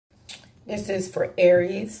This is for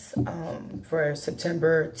Aries for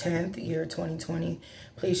September 10th, year 2020.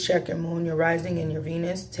 Please check your moon, your rising, and your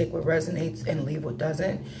Venus. Take what resonates and leave what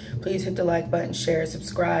doesn't. Please hit the like button, share,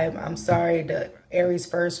 subscribe. I'm sorry, the Aries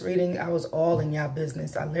first reading, I was all in y'all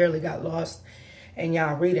business. I literally got lost in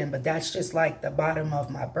y'all reading, but that's just like the bottom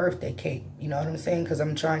of my birthday cake. You know what I'm saying? Because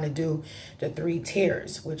I'm trying to do the 3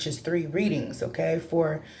 tiers, which is 3 readings, okay,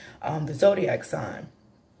 for the zodiac sign.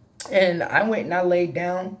 And I went and I laid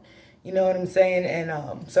down. You know what I'm saying?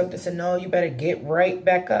 And something said, no, you better get right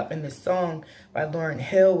back up. And this song by Lauryn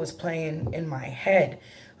Hill was playing in my head.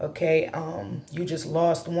 Okay. You just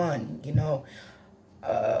lost one, you know.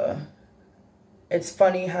 It's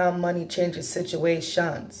funny how money changes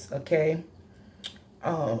situations. Okay.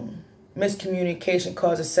 Miscommunication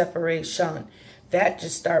causes separation. That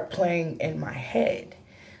just started playing in my head.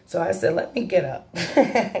 So I said, let me get up.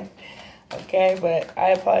 Okay, but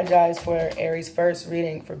I apologize for Aries' first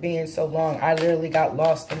reading for being so long. I literally got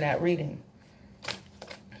lost in that reading.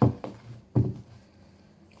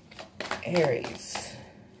 Aries.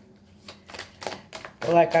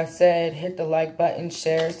 Like I said, hit the like button,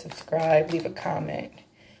 share, subscribe, leave a comment.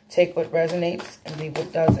 Take what resonates and leave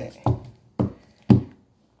what doesn't.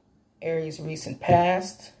 Aries recent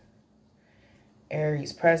past,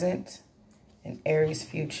 Aries present, and Aries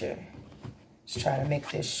future. Let's try to make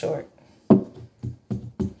this short.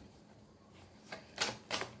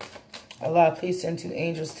 Allah, please send 2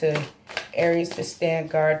 angels to Aries to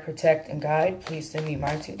stand guard, protect, and guide. Please send me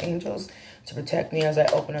my 2 angels to protect me as I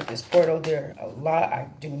open up this portal. Dear Allah, I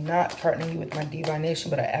do not partner you with my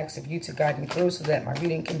divination, but I ask of you to guide me through so that my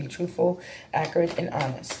reading can be truthful, accurate, and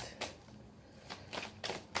honest.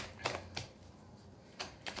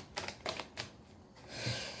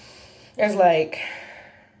 There's like,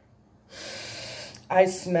 I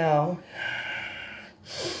smell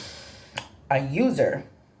a user.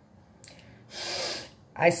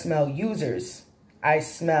 I smell users. I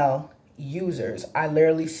smell users. I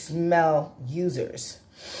literally smell users.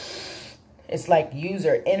 It's like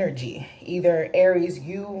user energy. Either Aries,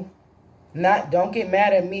 don't get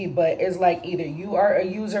mad at me, but it's like either you are a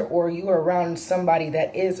user or you are around somebody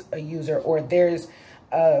that is a user, or there's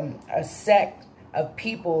a sect of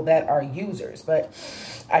people that are users. But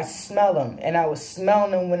I smell them, and I was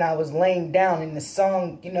smelling them when I was laying down in the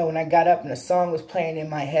song, you know, when I got up and the song was playing in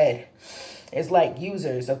my head. It's like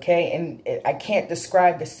users, okay? And I can't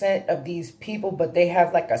describe the scent of these people, but they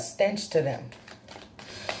have like a stench to them.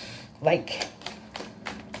 Like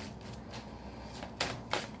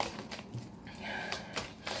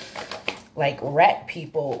rat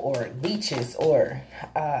people or leeches or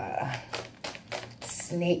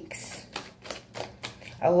snakes.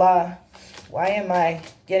 Allah, why am I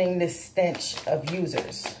getting this stench of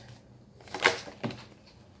users?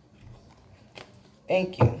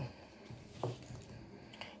 Thank you.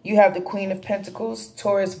 You have the Queen of Pentacles,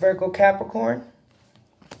 Taurus, Virgo, Capricorn.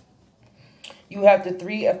 You have the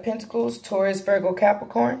 3 of Pentacles, Taurus, Virgo,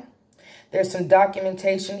 Capricorn. There's some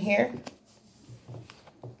documentation here.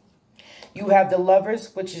 You have the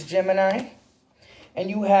Lovers, which is Gemini. And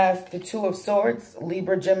you have the 2 of Swords,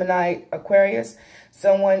 Libra, Gemini, Aquarius.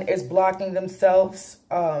 Someone is blocking themselves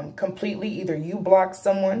completely. Either you blocked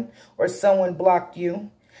someone or someone blocked you.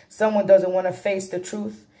 Someone doesn't want to face the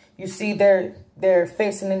truth. You see they're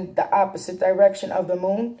facing in the opposite direction of the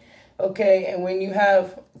moon. Okay, and when you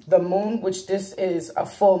have the moon, which this is a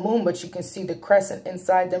full moon, but you can see the crescent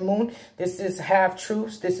inside the moon. This is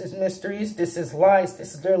half-truths. This is mysteries. This is lies.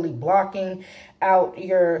 This is literally blocking out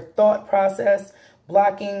your thought process,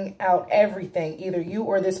 blocking out everything. Either you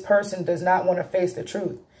or this person does not want to face the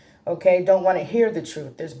truth. Okay, don't want to hear the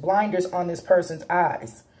truth. There's blinders on this person's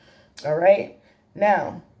eyes. All right,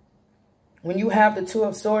 now, when you have the 2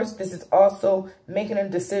 of Swords, this is also making a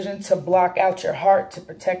decision to block out your heart to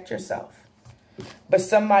protect yourself. But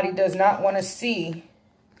somebody does not want to see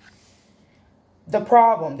the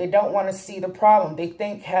problem. They don't want to see the problem. They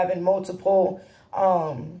think having multiple,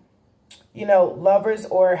 you know, lovers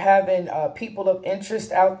or having people of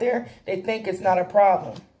interest out there, they think it's not a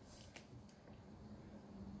problem.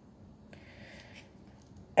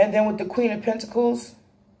 And then with the Queen of Pentacles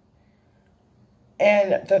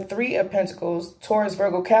and the 3 of Pentacles, Taurus,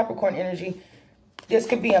 Virgo, Capricorn energy, this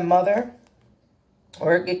could be a mother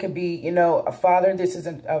or it could be, you know, a father. This is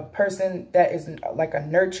a person that is like a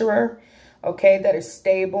nurturer, okay, that is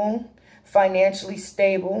stable, financially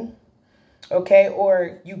stable, okay,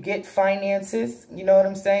 or you get finances, you know what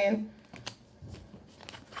I'm saying?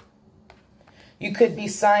 You could be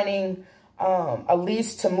signing a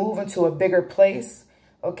lease to move into a bigger place,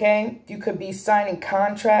 okay? You could be signing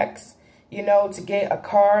contracts. you know, to get a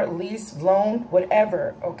car, lease, loan,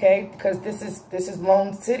 whatever, okay? Because this is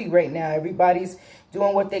loan city right now. Everybody's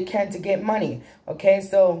doing what they can to get money, okay?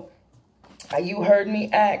 So you heard me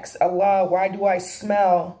ask Allah, why do I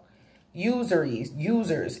smell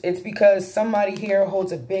users? It's because somebody here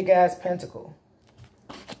holds a big-ass pentacle.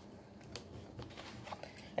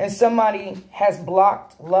 And somebody has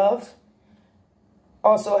blocked love,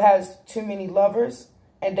 also has too many lovers,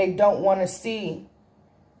 and they don't want to see,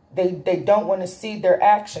 they don't want to see their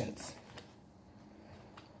actions.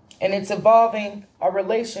 And it's evolving a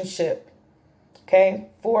relationship. Okay,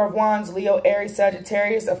 Four of Wands, Leo, Aries,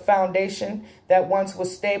 Sagittarius, a foundation that once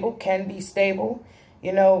was stable can be stable.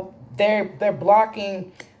 You know, they're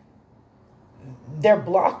blocking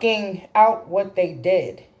out what they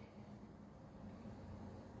did.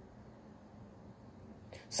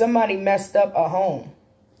 Somebody messed up a home.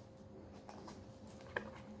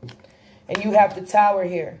 And you have the Tower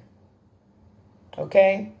here.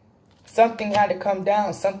 Okay? Something had to come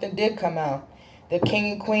down. Something did come out. The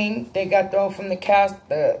King and Queen, they got thrown from the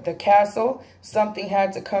castle. Something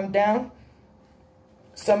had to come down.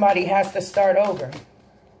 Somebody has to start over.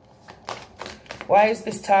 Why is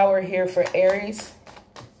this Tower here for Aries?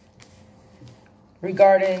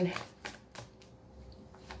 Regarding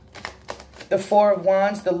the Four of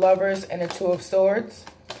Wands, the Lovers, and the Two of Swords.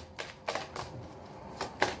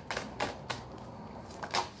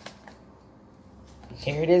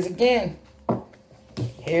 Here it is again.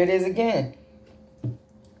 Here it is again.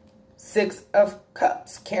 Six of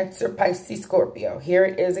Cups, Cancer, Pisces, Scorpio. Here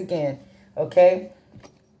it is again, okay?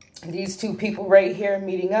 These two people right here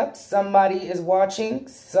meeting up. Somebody is watching.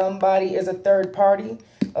 Somebody is a third party,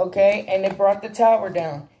 okay? And it brought the Tower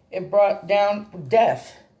down. It brought down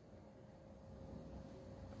death.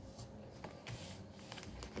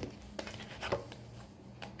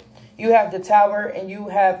 You have the Tower and you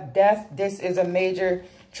have death. This is a major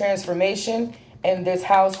transformation in this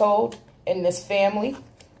household, in this family.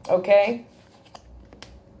 Okay?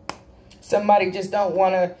 Somebody just don't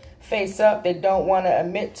want to face up. They don't want to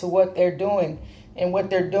admit to what they're doing. And what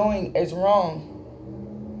they're doing is wrong.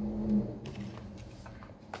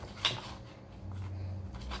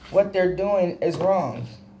 What they're doing is wrong.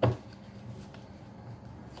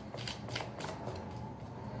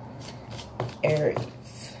 Aries.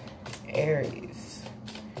 Aries.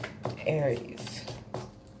 Aries.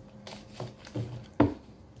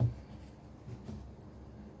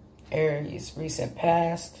 Aries, recent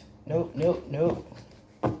past. Nope, nope, nope.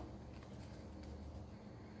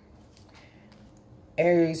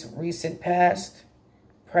 Aries, recent past,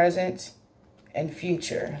 present, and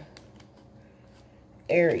future.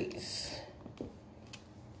 Aries.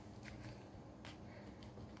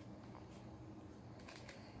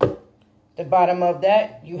 The bottom of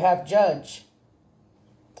that, you have Judge.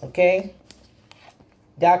 Okay?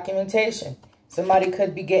 Documentation. Somebody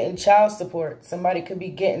could be getting child support. Somebody could be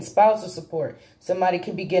getting spousal support. Somebody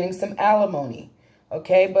could be getting some alimony.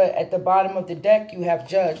 Okay? But at the bottom of the deck, you have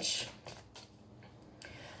Judge.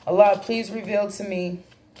 Allah, please reveal to me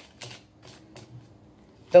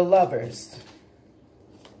the Lovers.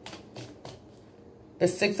 The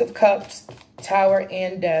Six of Cups, Tower,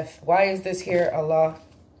 and Death. Why is this here, Allah?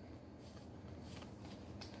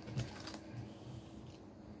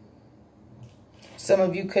 Some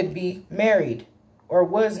of you could be married or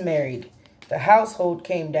was married. The household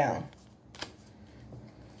came down.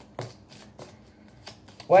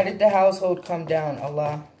 Why did the household come down,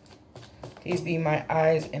 Allah? These be my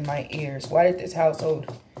eyes and my ears. Why did this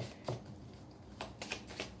household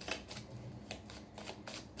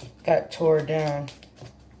got tore down?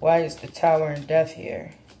 Why is the Tower and Death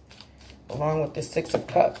here? Along with the Six of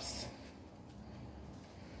Cups.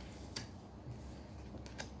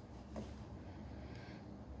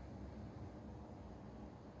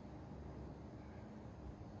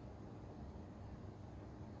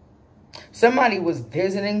 Somebody was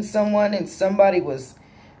visiting someone and somebody was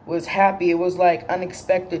happy. It was like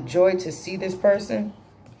unexpected joy to see this person.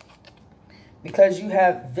 Because you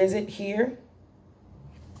have visit here.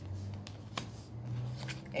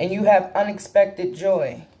 And you have unexpected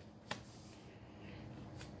joy.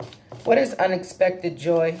 What is unexpected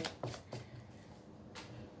joy?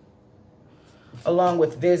 Along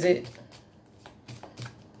with visit.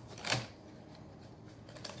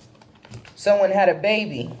 Someone had a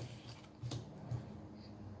baby.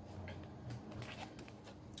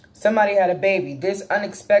 Somebody had a baby. This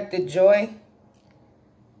unexpected joy.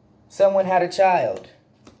 Someone had a child.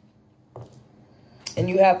 And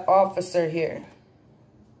you have officer here.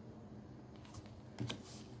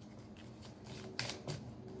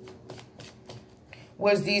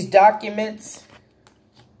 Was these documents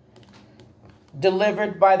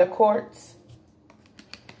delivered by the courts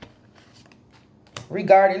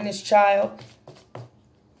regarding this child.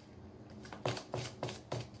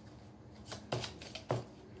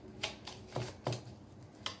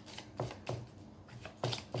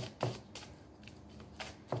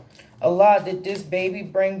 Allah, did this baby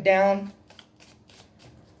bring down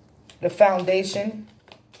the foundation?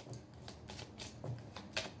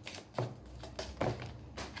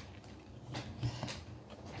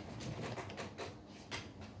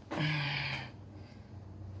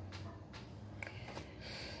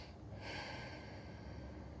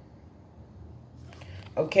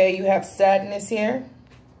 Okay, you have sadness here.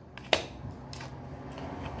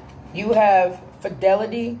 You have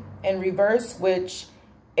fidelity in reverse, which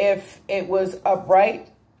if it was upright,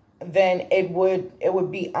 then it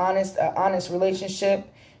would be honest, an honest relationship.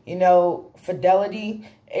 You know, fidelity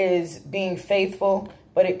is being faithful,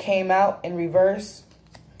 but it came out in reverse.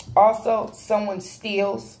 Also, someone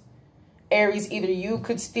steals. Aries, either you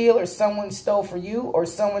could steal or someone stole for you, or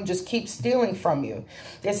someone just keeps stealing from you.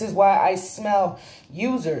 This is why I smell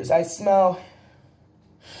users. I smell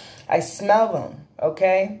them,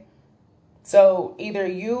 okay? So either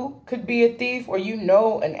you could be a thief, or you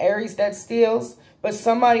know an Aries that steals, but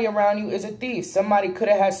somebody around you is a thief. Somebody could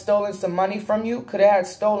have had stolen some money from you, could have had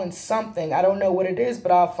stolen something. I don't know what it is,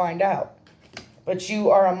 but I'll find out. But you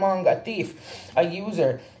are among a thief, a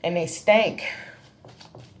user, and they stank.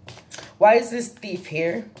 Why is this thief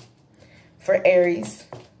here for Aries?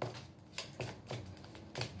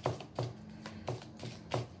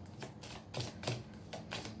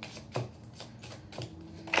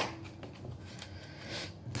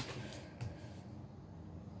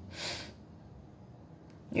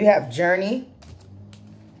 You have journey.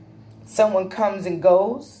 Someone comes and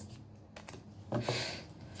goes.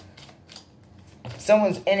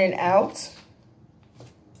 Someone's in and out.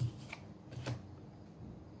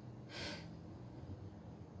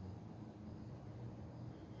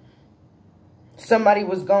 Somebody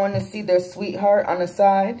was going to see their sweetheart on the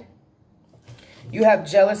side. You have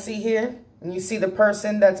jealousy here. And you see the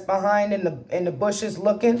person that's behind in the bushes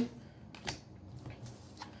looking.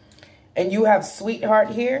 And you have sweetheart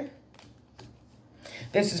here.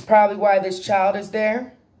 This is probably why this child is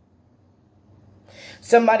there.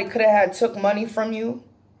 Somebody could have had took money from you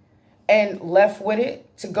and left with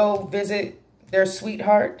it to go visit their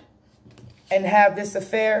sweetheart and have this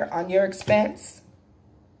affair on your expense.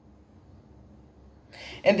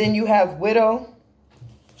 And then you have widow.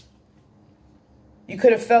 You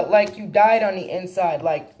could have felt like you died on the inside.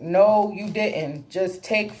 Like, no, you didn't. Just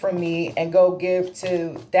take from me and go give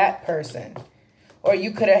to that person. Or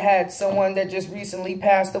you could have had someone that just recently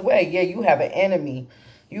passed away. Yeah, you have an enemy.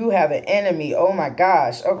 You have an enemy. Oh, my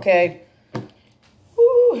gosh. Okay.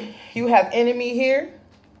 Woo. You have enemy here.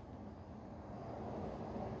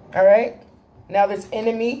 All right. Now this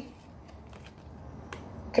enemy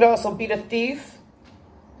could also be the thief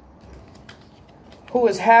who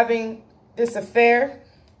is having this affair,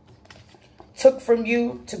 took from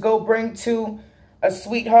you to go bring to a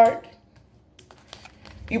sweetheart.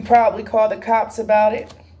 You probably call the cops about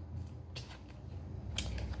it.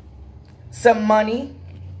 Some money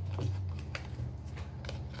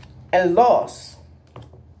and loss.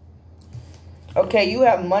 Okay, you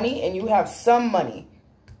have money and you have some money.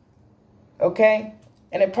 Okay,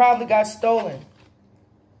 and it probably got stolen.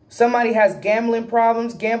 Somebody has gambling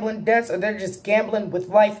problems, gambling debts, or they're just gambling with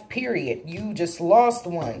life, period. You just lost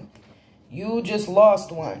one. You just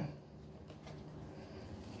lost one.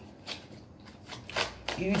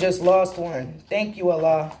 You just lost one. Thank you,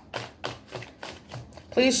 Allah.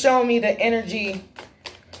 Please show me the energy,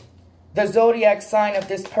 the zodiac sign of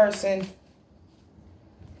this person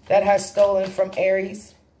that has stolen from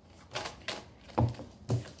Aries.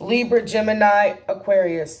 Libra, Gemini,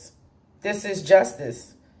 Aquarius. This is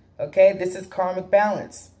justice. Okay, this is karmic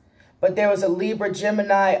balance. But there was a Libra,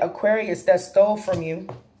 Gemini, Aquarius that stole from you.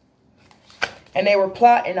 And they were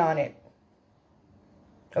plotting on it.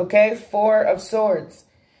 Okay, Four of Swords.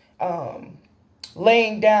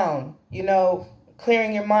 Laying down, you know,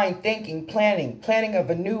 clearing your mind, thinking, planning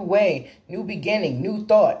of a new way, new beginning, new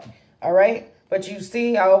thought. All right? But you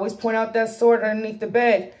see, I always point out that sword underneath the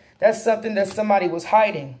bed. That's something that somebody was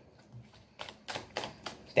hiding.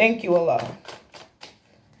 Thank you, Allah.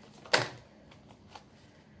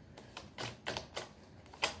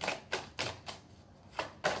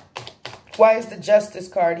 Why is the Justice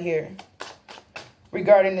card here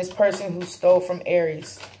regarding this person who stole from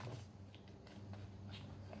Aries?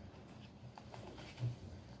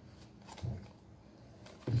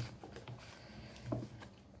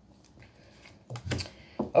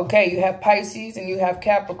 Okay, you have Pisces and you have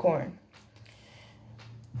Capricorn.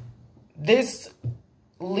 This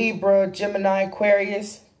Libra, Gemini,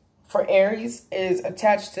 Aquarius for Aries is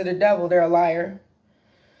attached to the devil. They're a liar.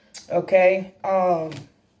 Okay.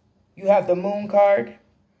 You have the moon card.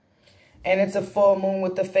 And it's a full moon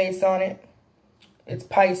with the face on it. It's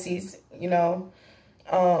Pisces, you know.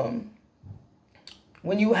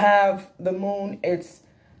 When you have the moon, it's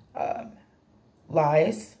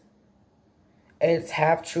lies. It's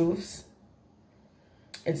half-truths.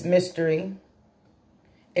 It's mystery.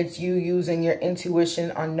 It's you using your intuition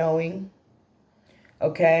on knowing.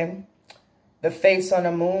 Okay? The face on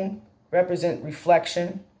the moon represents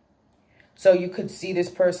reflection. So you could see this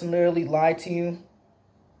person literally lie to you.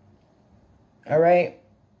 All right?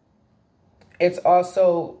 It's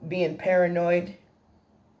also being paranoid.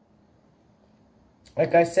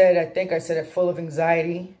 Like I said, I think I said it, full of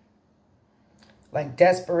anxiety. Like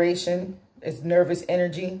desperation. It's nervous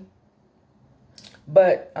energy.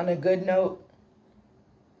 But on a good note,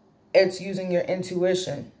 it's using your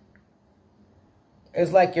intuition.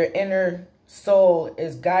 It's like your inner soul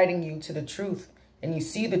is guiding you to the truth. And you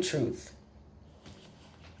see the truth.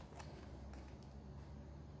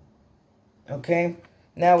 Okay?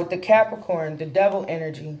 Now with the Capricorn, the devil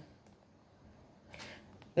energy.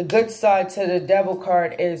 The good side to the devil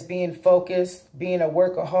card is being focused, being a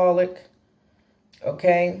workaholic.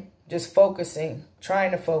 Okay? Just focusing,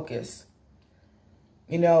 trying to focus.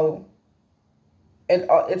 You know,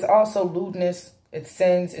 it's also lewdness, it's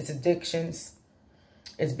sins, it's addictions.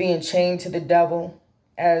 It's being chained to the devil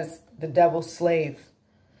as the devil's slave.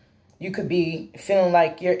 You could be feeling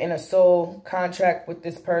like you're in a soul contract with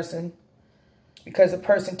this person because the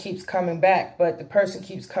person keeps coming back, but the person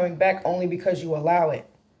keeps coming back only because you allow it.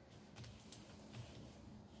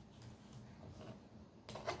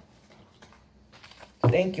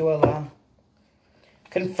 Thank you, Allah.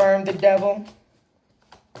 Confirm the devil.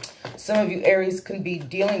 Some of you Aries can be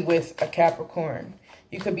dealing with a Capricorn.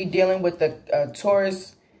 You could be dealing with a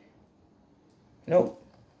Taurus. Nope.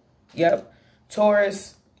 Yep.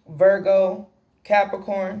 Taurus, Virgo,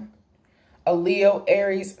 Capricorn. A Leo,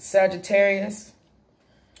 Aries, Sagittarius.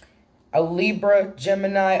 A Libra,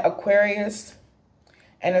 Gemini, Aquarius.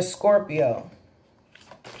 And a Scorpio.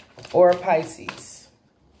 Or a Pisces.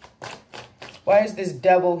 Why is this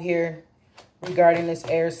devil here regarding this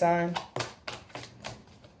air sign?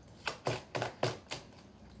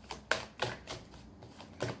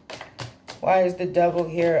 Why is the devil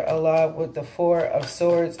here, Allah, with the Four of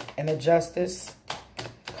Swords and the Justice?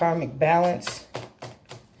 Karmic balance.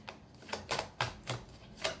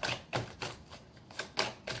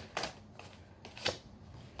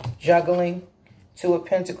 Juggling. Two of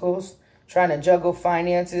Pentacles. Trying to juggle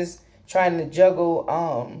finances. Trying to juggle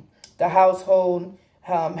the household.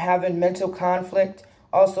 Having mental conflict.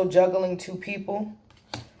 Also juggling two people.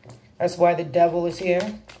 That's why the devil is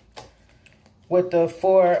here. With the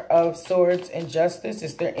Four of Swords and Justice.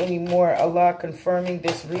 Is there any more, Allah, confirming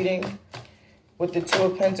this reading with the Two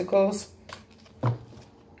of Pentacles?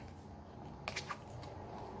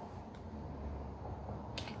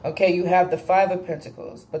 Okay, you have the Five of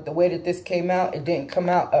Pentacles. But the way that this came out, it didn't come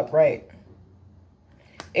out upright.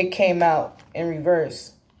 It came out in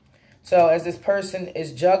reverse. So as this person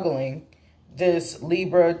is juggling this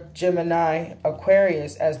Libra, Gemini,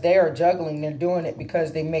 Aquarius, as they are juggling, they're doing it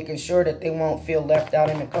because they're making sure that they won't feel left out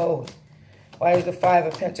in the cold. Why is the Five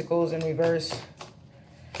of Pentacles in reverse?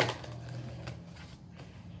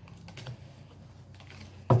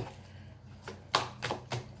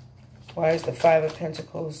 Why is the Five of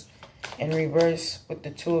Pentacles in reverse with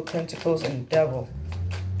the Two of Pentacles and the Devil?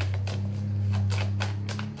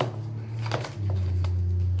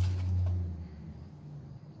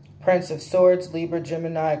 Prince of Swords, Libra,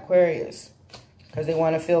 Gemini, Aquarius. Because they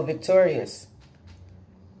want to feel victorious.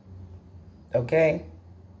 Okay?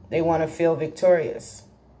 They want to feel victorious.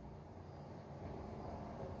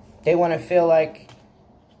 They want to feel like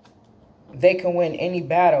they can win any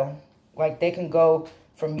battle. Like they can go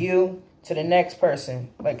from you to the next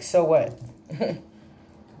person. Like, so what?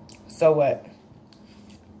 So what?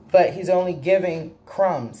 But he's only giving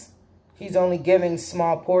crumbs. He's only giving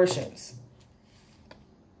small portions.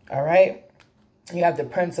 All right. You have the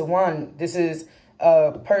Prince of Wands. This is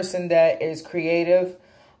a person that is creative,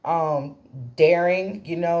 daring,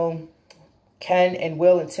 you know, can and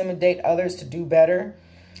will intimidate others to do better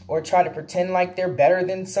or try to pretend like they're better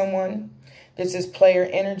than someone. This is player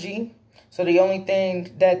energy. So the only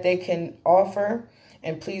thing that they can offer,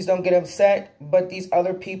 and please don't get upset, but these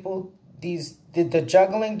other people, the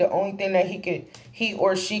juggling, the only thing that he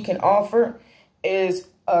or she can offer is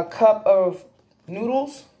a cup of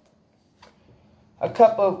noodles. A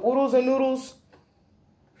cup of oodles and noodles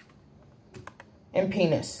and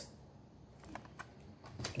penis.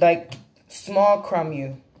 like small crumb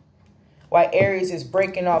you, while Aries is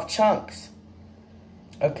breaking off chunks.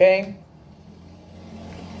 Okay?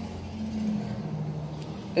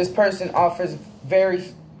 This person offers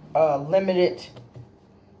very limited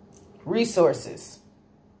resources.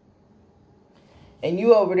 And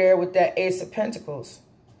you over there with that Ace of Pentacles.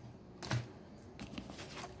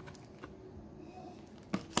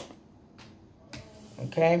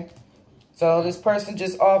 Okay? So this person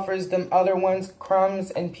just offers them other ones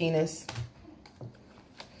crumbs and penis.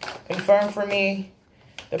 Confirm for me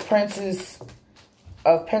the Princess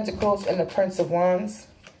of Pentacles and the Prince of Wands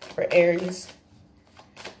for Aries.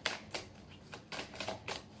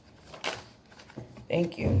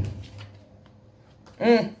 Thank you.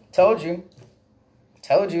 Told you.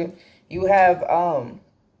 Told you. You have,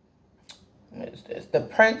 what is this? The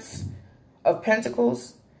Prince of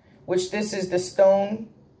Pentacles, which this is the Stone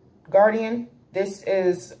Guardian. This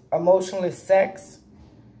is emotionless sex.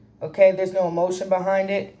 Okay, there's no emotion behind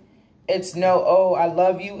it. It's no, oh, I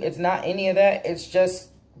love you. It's not any of that. It's just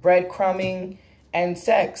breadcrumbing and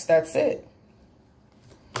sex. That's it.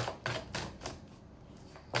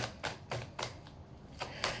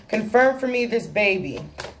 Confirm for me this baby.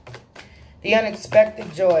 The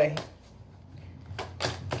unexpected joy.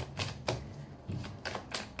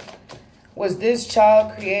 Was this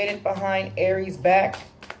child created behind Aries' back?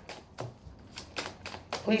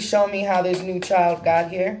 Please show me how this new child got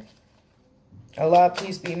here. Allah,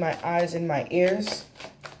 please be my eyes and my ears.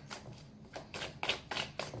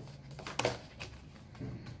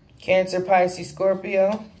 Cancer, Pisces,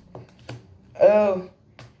 Scorpio. Oh,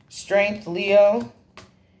 Strength, Leo.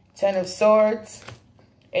 Ten of Swords.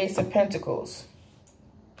 Ace of Pentacles.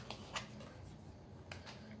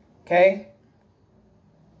 Okay.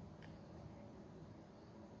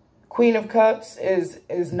 Queen of Cups is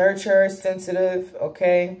nurturer, sensitive,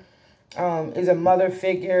 okay. Is a mother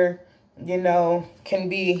figure, you know, can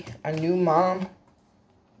be a new mom.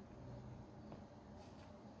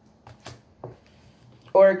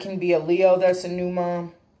 Or it can be a Leo that's a new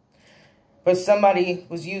mom. But somebody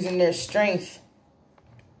was using their strength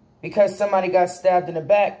because somebody got stabbed in the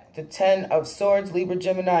back. The Ten of Swords, Libra,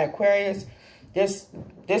 Gemini, Aquarius. This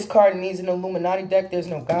card needs an Illuminati deck. There's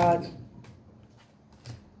no God.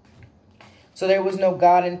 So there was no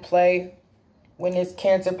God in play when this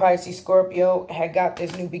Cancer, Pisces, Scorpio had got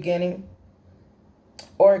this new beginning.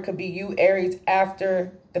 Or it could be you, Aries,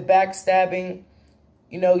 after the backstabbing.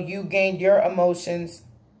 You know, you gained your emotions.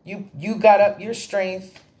 You got up your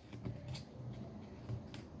strength.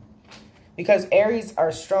 Because Aries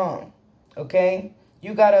are strong, okay?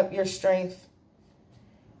 You got up your strength.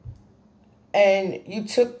 And you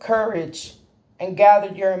took courage and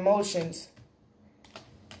gathered your emotions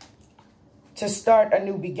to start a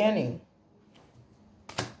new beginning.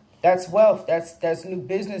 That's wealth. That's new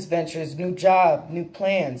business ventures, new job, new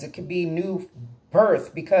plans. It could be new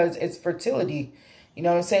birth because it's fertility. You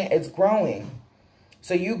know what I'm saying? It's growing.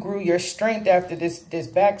 So you grew your strength after this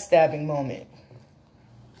backstabbing moment.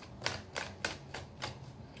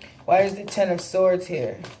 Why is the Ten of Swords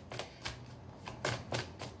here?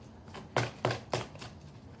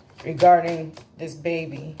 Regarding this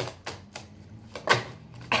baby.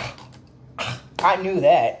 I knew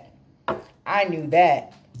that. I knew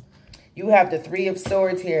that. You have the Three of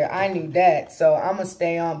Swords here. I knew that. So I'm going to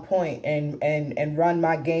stay on point and run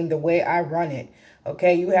my game the way I run it.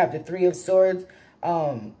 Okay, you have the Three of Swords.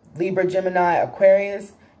 Libra, Gemini,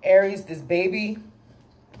 Aquarius, Aries. This baby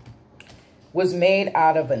was made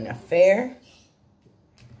out of an affair.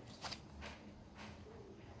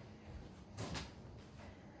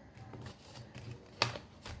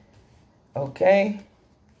 Okay.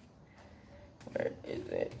 Where is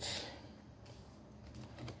it?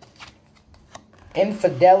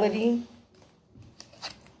 Infidelity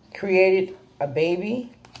created a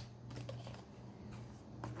baby.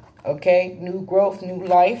 Okay, new growth, new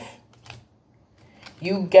life.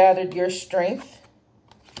 You gathered your strength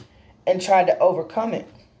and tried to overcome it.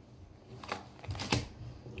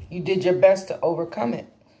 You did your best to overcome it.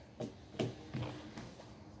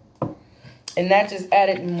 And that just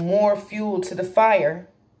added more fuel to the fire.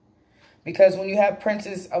 Because when you have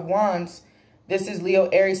Princess of Wands, this is Leo,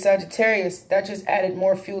 Aries, Sagittarius. That just added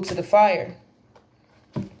more fuel to the fire.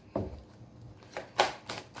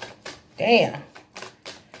 Damn.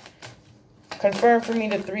 Confirm for me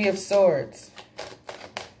the Three of Swords.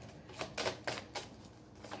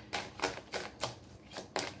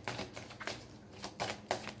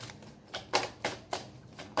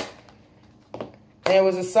 And it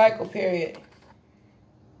was a cycle period.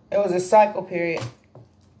 It was a cycle period.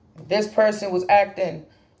 This person was acting,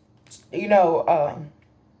 you know,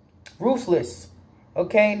 ruthless.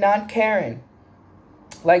 Okay, non-caring.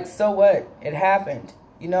 Like, so what? It happened.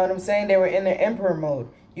 You know what I'm saying? They were in their emperor mode.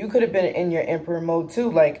 You could have been in your emperor mode too.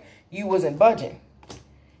 Like, you wasn't budging.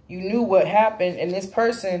 You knew what happened, and this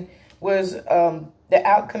person was the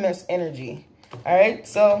alchemist energy. All right?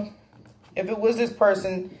 So, if it was this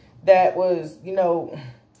person that was, you know,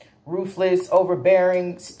 ruthless,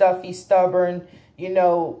 overbearing, stuffy, stubborn, you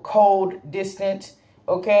know, cold, distant,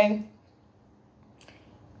 okay?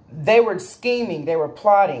 They were scheming. They were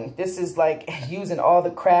plotting. This is like using all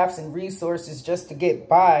the crafts and resources just to get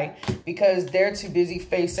by because they're too busy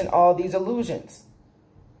facing all these illusions.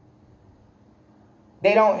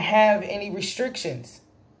 They don't have any restrictions.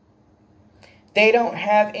 They don't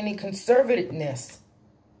have any conservativeness.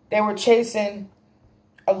 They were chasing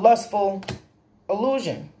a lustful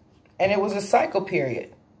illusion. And it was a cycle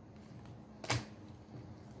period.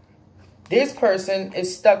 This person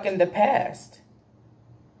is stuck in the past.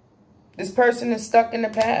 This person is stuck in the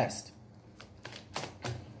past.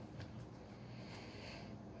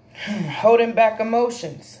 Holding back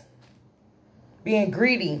emotions. Being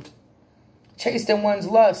greedy. Chasing one's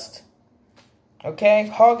lust. Okay?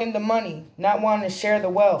 Hogging the money. Not wanting to share the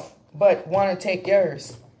wealth. But want to take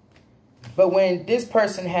yours. But when this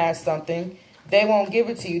person has something, they won't give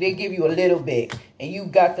it to you. They give you a little bit. And you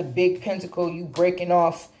got the big pentacle. You breaking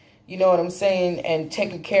off, you know what I'm saying, and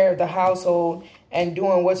taking care of the household and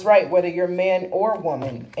doing what's right, whether you're man or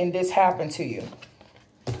woman, and this happened to you.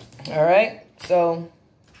 All right? So,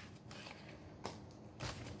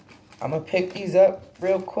 I'm going to pick these up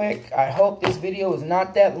real quick. I hope this video is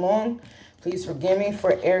not that long. Please forgive me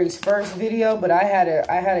for Aries' first video, but I had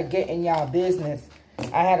to get in y'all business.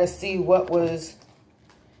 I had to see what was,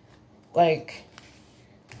 like,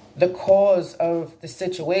 the cause of the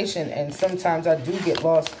situation. And sometimes I do get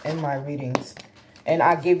lost in my readings. And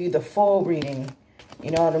I give you the full reading. You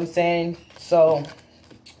know what I'm saying? So,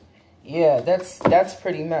 yeah, that's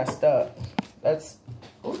pretty messed up. That's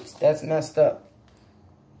messed up.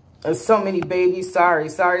 There's so many babies. Sorry.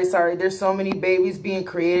 There's so many babies being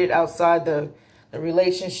created outside the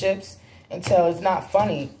relationships until it's not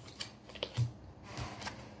funny.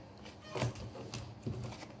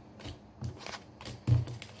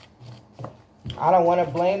 I don't want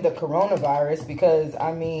to blame the coronavirus because,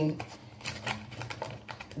 I mean,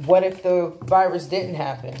 what if the virus didn't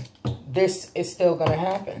happen? This is still going to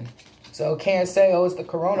happen. So can't say, oh, it's the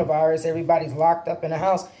coronavirus. Everybody's locked up in a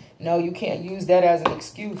house. No, you can't use that as an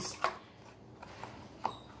excuse.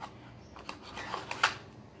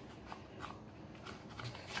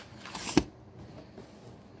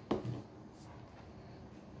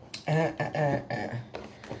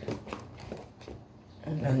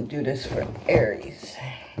 I'm going to do this for Aries.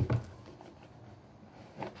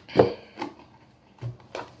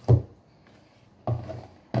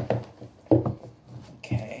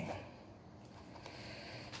 Okay.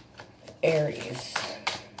 Aries.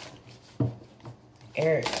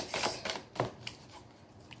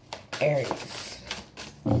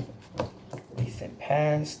 Recent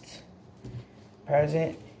past,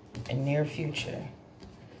 present, and near future.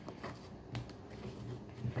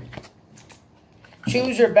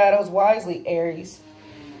 Choose your battles wisely, Aries.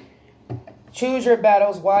 Choose your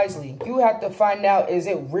battles wisely. You have to find out, is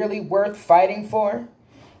it really worth fighting for?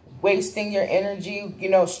 Wasting your energy, you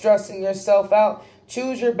know, stressing yourself out.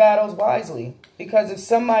 Choose your battles wisely. Because if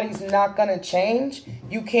somebody's not going to change,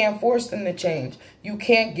 you can't force them to change. You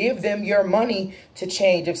can't give them your money to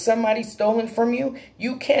change. If somebody's stolen from you,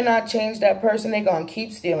 you cannot change that person. They're going to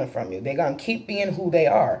keep stealing from you. They're going to keep being who they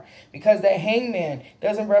are. Because that hangman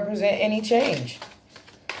doesn't represent any change.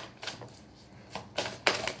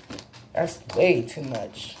 That's way too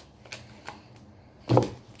much.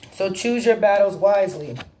 So choose your battles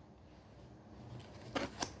wisely.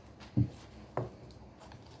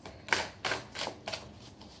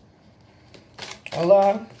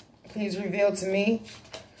 Allah, please reveal to me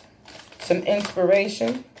some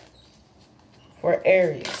inspiration for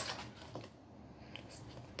Aries.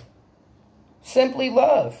 Simply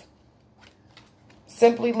love.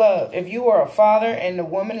 Simply love. If you are a father and the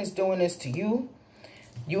woman is doing this to you,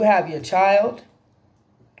 you have your child,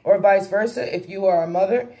 or vice versa. If you are a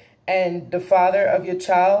mother and the father of your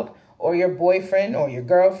child or your boyfriend or your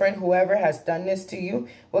girlfriend, whoever has done this to you,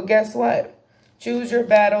 well, guess what? Choose your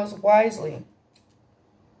battles wisely.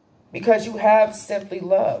 Because you have simply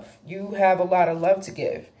love. You have a lot of love to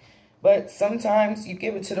give. But sometimes you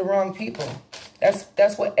give it to the wrong people.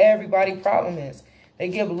 That's what everybody's problem is. They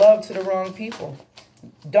give love to the wrong people.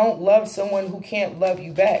 Don't love someone who can't love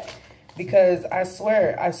you back. Because I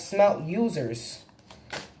swear, I smelt users.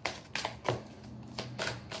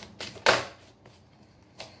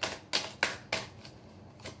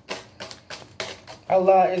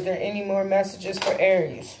 Allah, is there any more messages for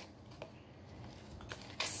Aries?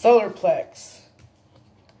 Solar plex.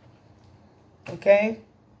 Okay?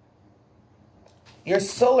 Your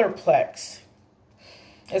solar plex.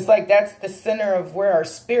 It's like that's the center of where our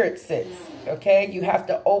spirit sits. Okay? You have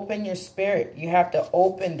to open your spirit. You have to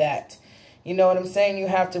open that. You know what I'm saying? You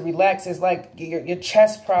have to relax. It's like your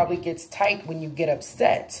chest probably gets tight when you get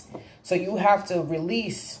upset. So you have to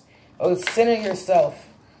release or center yourself.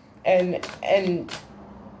 And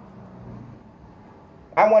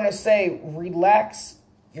I want to say relax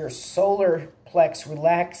your solar plex.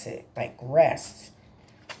 Relax it. Like rest.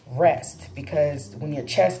 Rest. Because when your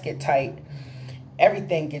chest gets tight,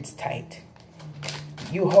 everything gets tight.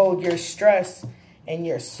 You hold your stress in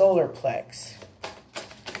your solar plex.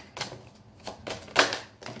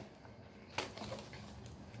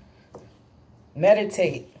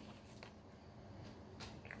 Meditate.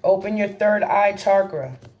 Open your third eye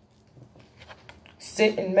chakra.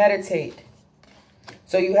 Sit and meditate.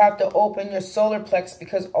 So you have to open your solar plex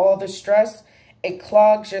because all the stress, it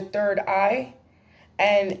clogs your third eye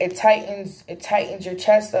and it tightens your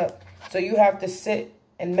chest up. So you have to sit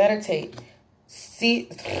and meditate.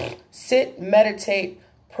 Sit, meditate,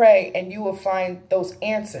 pray, and you will find those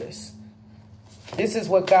answers. This is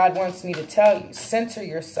what God wants me to tell you. Center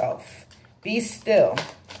yourself. Be still.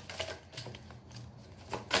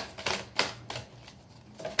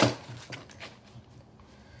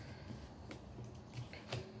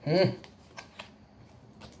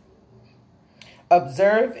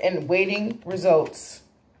 Observe and waiting results.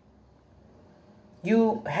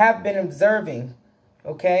 You have been observing,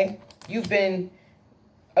 okay? You've been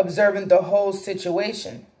observing the whole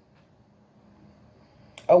situation.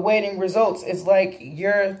 Awaiting results is like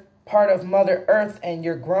you're part of Mother Earth and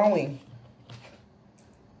you're growing.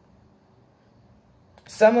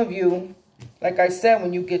 Some of you, like I said,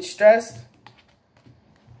 when you get stressed,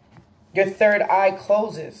 your third eye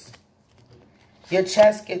closes. Your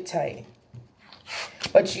chest gets tight.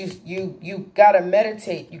 But you got to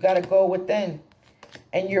meditate. You got to go within.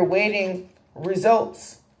 And you're waiting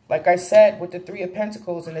results. Like I said, with the Three of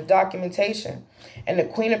Pentacles and the documentation. And the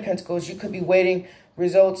Queen of Pentacles, you could be waiting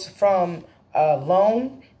results from a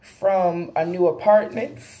loan, from a new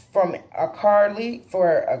apartment, from a car lease,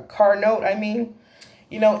 for a car note, I mean.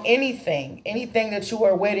 You know, anything that you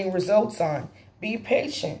are waiting results on. Be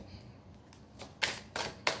patient.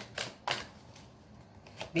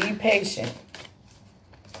 Be patient.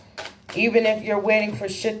 Even if you're waiting for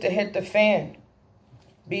shit to hit the fan,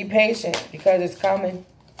 be patient because it's coming.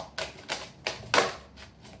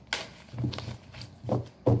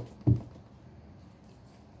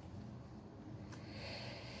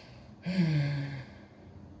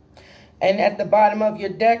 And at the bottom of your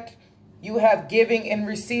deck, you have giving and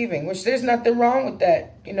receiving, which there's nothing wrong with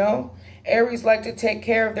that, you know. Aries like to take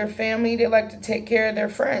care of their family. They like to take care of their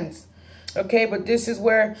friends. Okay, but this is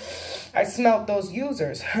where I smelt those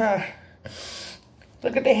users. Huh.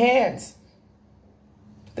 Look at the hands.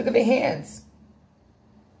 Look at the hands.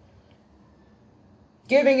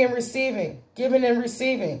 Giving and receiving. Giving and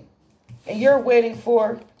receiving. And you're waiting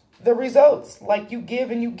for the results. Like you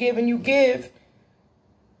give and you give and you give.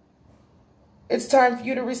 It's time for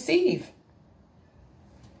you to receive.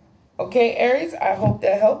 Okay, Aries, I hope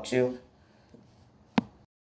that helped you.